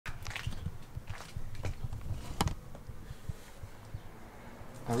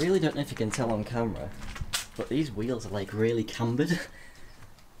I really don't know if you can tell on camera, but these wheels are like really cambered.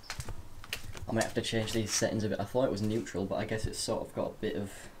 I might have to change these settings a bit. I thought it was neutral, but I guess it's sort of got a bit of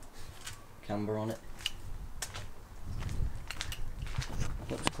camber on it.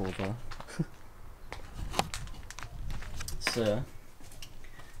 Looks cool though. So,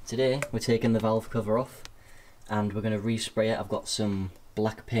 today we're taking the valve cover off and we're going to respray it. I've got some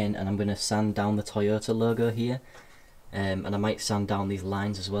black paint and I'm going to sand down the Toyota logo here, and I might sand down these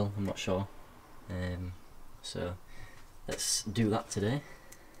lines as well, I'm not sure. So let's do that today,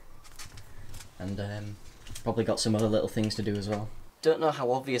 and probably got some other little things to do as well. Don't know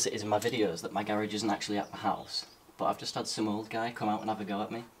how obvious it is in my videos that my garage isn't actually at my house, but I've just had some old guy come out and have a go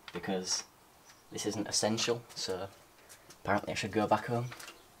at me because this isn't essential, so apparently I should go back home.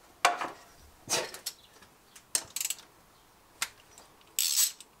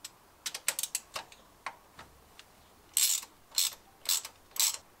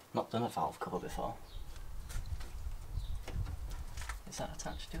 Not done a valve cover before. Is that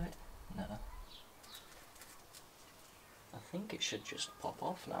attached to it? No. I think it should just pop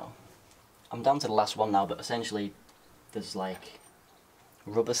off now. I'm down to the last one now, but essentially there's like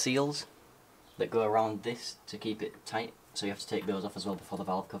rubber seals that go around this to keep it tight, so you have to take those off as well before the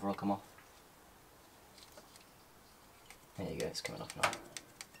valve cover will come off. There you go, it's coming off now.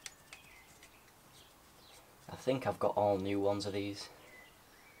 I think I've got all new ones of these,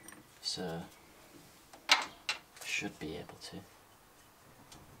 so should be able to.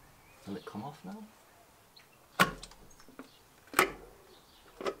 Will it come off now?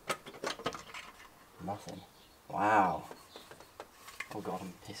 Nothing. Wow. Oh god,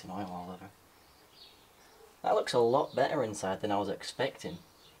 I'm pissing oil all over. That looks a lot better inside than I was expecting.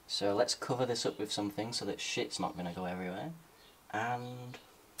 So let's cover this up with something so that shit's not going to go everywhere. And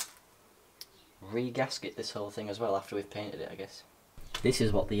re-gasket this whole thing as well after we've painted it, I guess. This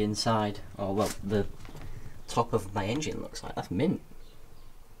is what the inside, or well, the top of my engine looks like. That's mint.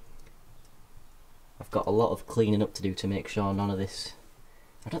 I've got a lot of cleaning up to do to make sure none of this...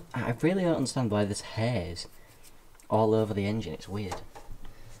 I really don't understand why there's hairs all over the engine. It's weird.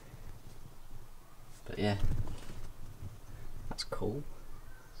 But yeah, that's cool.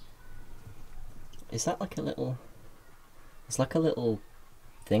 Is that like a little... It's like a little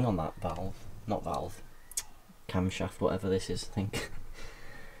thing on that valve. Not valve. Camshaft, whatever this is, I think.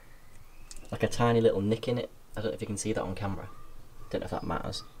 Like a tiny little nick in it. I don't know if you can see that on camera. Don't know if that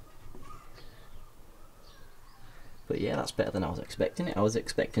matters. But yeah, that's better than I was expecting it. I was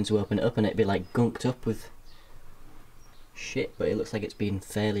expecting to open it up and it'd be like gunked up with shit, but it looks like it's been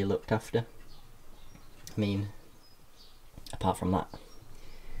fairly looked after. I mean, apart from that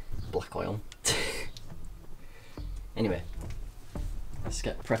black oil. Anyway, let's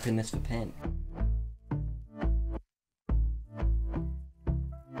get prepping this for paint.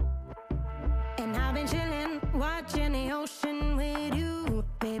 And I've been chilling, watching the ocean with you,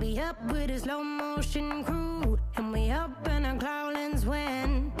 baby, up with a slow motion crew. And we up in our cloudlands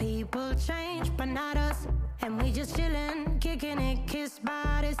when people change, but not us. And we just chillin', kicking it, kissed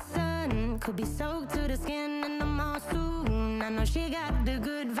by the sun. Could be soaked to the skin in the mall soon. I know she got the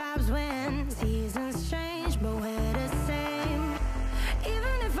good vibes when seasons change, but we're the same.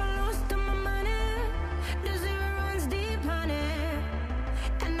 Even if I lost all my money, the zero runs deep, honey.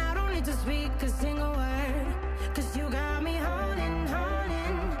 And I don't need to speak a single word, 'cause you got me holding,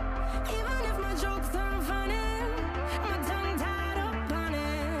 holding. Even if my jokes aren't funny, my tongue tied up on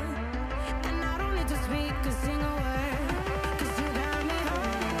it. And I don't need to speak a single word, 'cause you got me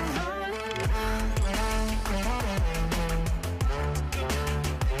holding, holding.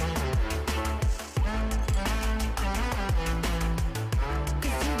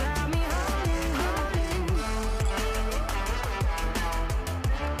 'Cause you got me holding, holding.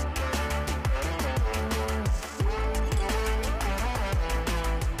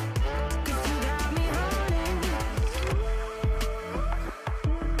 'Cause you got me holding.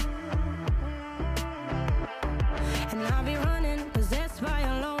 And I'll be running, possessed by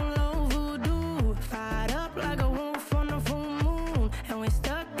a low, low voodoo. Fired up like a wolf on a full moon. And we're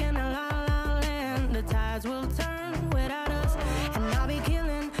stuck in a la la land. The tides will turn without us. And I'll be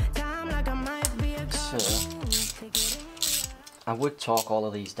killing time like I might be a cartoon. I would torque all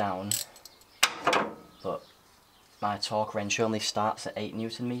of these down, but my torque wrench only starts at 8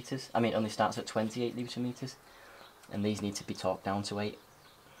 Newton meters. I mean, only starts at 28 Newton meters, and these need to be torqued down to 8.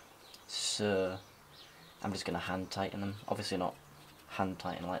 So I'm just going to hand tighten them. Obviously not hand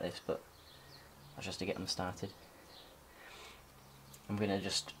tighten like this, but that's just to get them started. I'm going to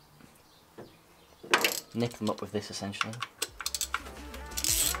just nip them up with this essentially.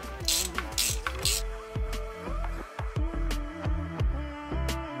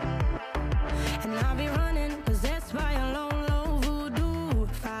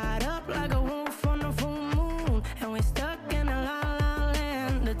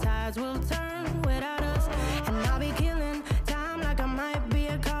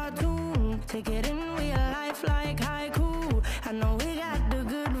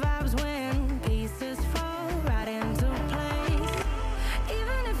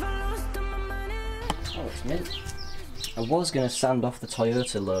 Oh, it's mint. I was going to sand off the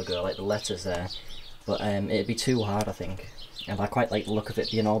Toyota logo, like the letters there, but it'd be too hard, I think. And I quite like the look of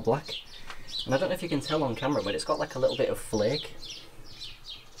it being all black. And I don't know if you can tell on camera, but it's got like a little bit of flake,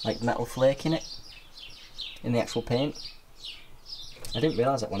 like metal flake in it, in the actual paint. I didn't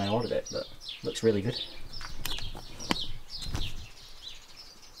realise that when I ordered it, but it looks really good.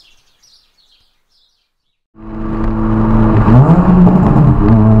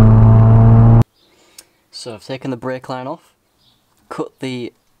 So I've taken the brake line off, cut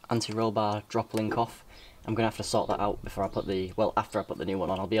the anti-roll bar drop link off. I'm going to have to sort that out before I put the, well, after I put the new one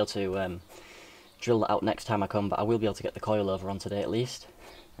on. I'll be able to drill that out next time I come, but I will be able to get the coilover on today at least.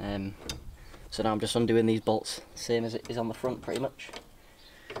 So now I'm just undoing these bolts, same as it is on the front pretty much.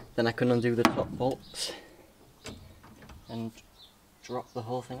 Then I can undo the top bolts and drop the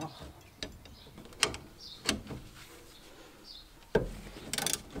whole thing off.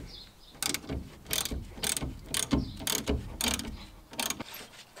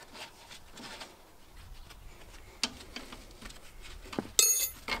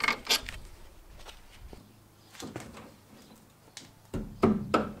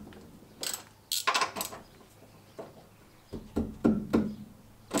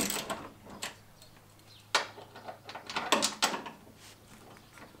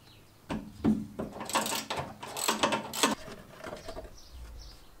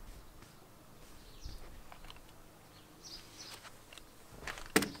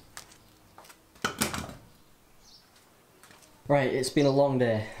 Right, it's been a long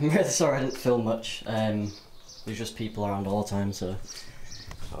day. I'm really sorry I didn't film much. There's just people around all the time, so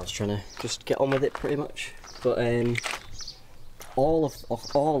I was trying to just get on with it pretty much. But all of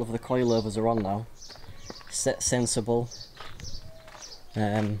the coilovers are on now. Set sensible.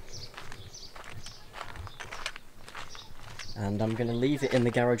 And I'm going to leave it in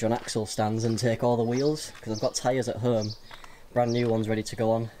the garage on axle stands and take all the wheels, because I've got tyres at home, brand new ones ready to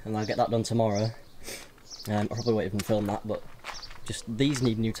go on, and I'll get that done tomorrow. I probably won't even film that, but just these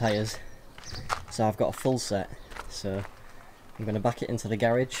need new tyres, so I've got a full set. So I'm going to back it into the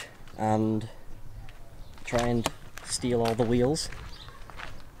garage and try and steal all the wheels,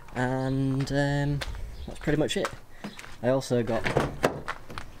 and that's pretty much it. I also got a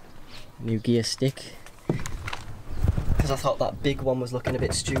new gear stick, because I thought that big one was looking a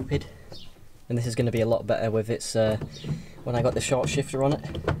bit stupid, and this is going to be a lot better with its when I got the short shifter on it.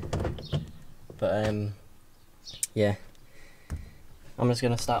 But yeah, I'm just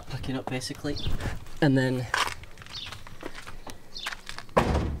going to start packing up basically, and then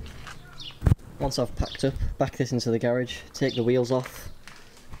once I've packed up, back this into the garage, take the wheels off,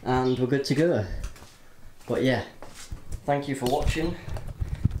 and we're good to go. But yeah, thank you for watching.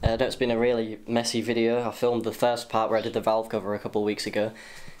 I know it's been a really messy video. I filmed the first part where I did the valve cover a couple of weeks ago,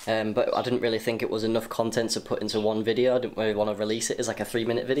 but I didn't really think it was enough content to put into one video. I didn't really want to release it as like a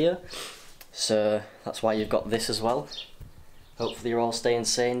 3-minute video. So that's why you've got this as well. Hopefully you're all staying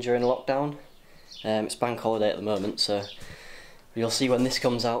sane during lockdown. It's bank holiday at the moment, so you'll see when this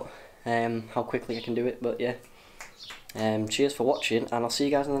comes out how quickly I can do it. But yeah, cheers for watching, and I'll see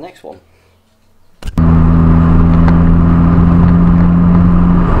you guys in the next one.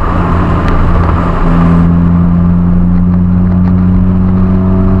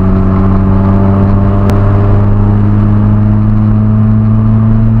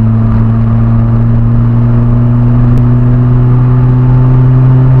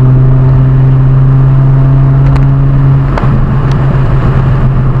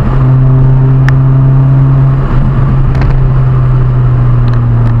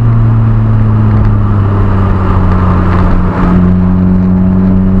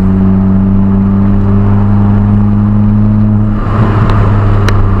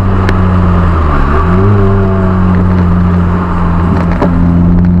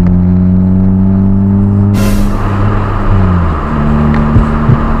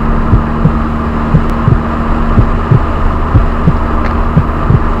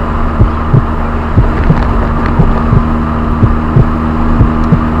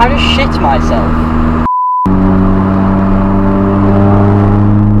 I just shit myself.